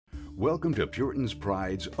Welcome to Puritan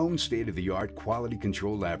Pride's own state-of-the-art quality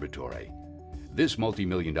control laboratory. This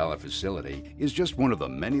multi-million-dollar facility is just one of the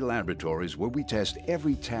many laboratories where we test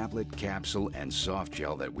every tablet, capsule, and soft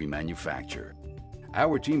gel that we manufacture.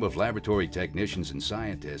 Our team of laboratory technicians and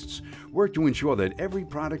scientists work to ensure that every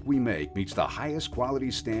product we make meets the highest quality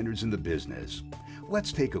standards in the business.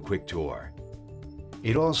 Let's take a quick tour.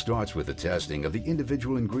 It all starts with the testing of the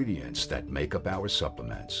individual ingredients that make up our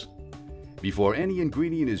supplements. Before any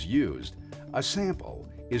ingredient is used, a sample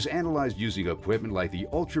is analyzed using equipment like the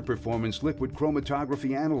Ultra Performance Liquid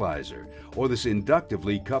Chromatography Analyzer or this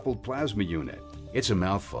inductively coupled plasma unit. It's a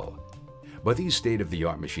mouthful, but these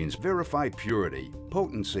state-of-the-art machines verify purity,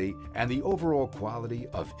 potency, and the overall quality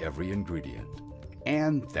of every ingredient.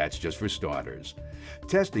 And that's just for starters.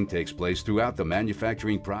 Testing takes place throughout the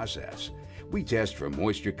manufacturing process. We test for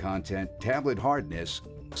moisture content, tablet hardness,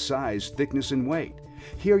 size, thickness, and weight.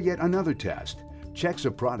 Here yet another test checks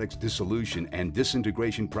a product's dissolution and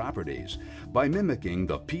disintegration properties by mimicking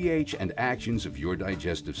the pH and actions of your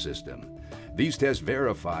digestive system. These tests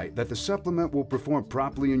verify that the supplement will perform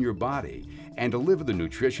properly in your body and deliver the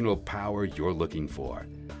nutritional power you're looking for.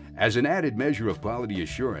 As an added measure of quality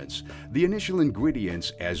assurance, the initial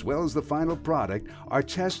ingredients as well as the final product are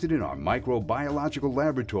tested in our microbiological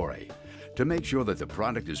laboratory to make sure that the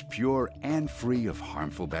product is pure and free of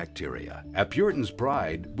harmful bacteria. At Puritan's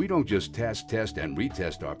Pride, we don't just test, and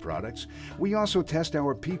retest our products, we also test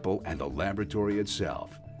our people and the laboratory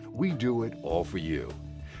itself. We do it all for you,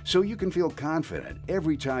 so you can feel confident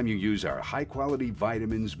every time you use our high-quality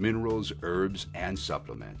vitamins, minerals, herbs, and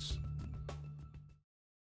supplements.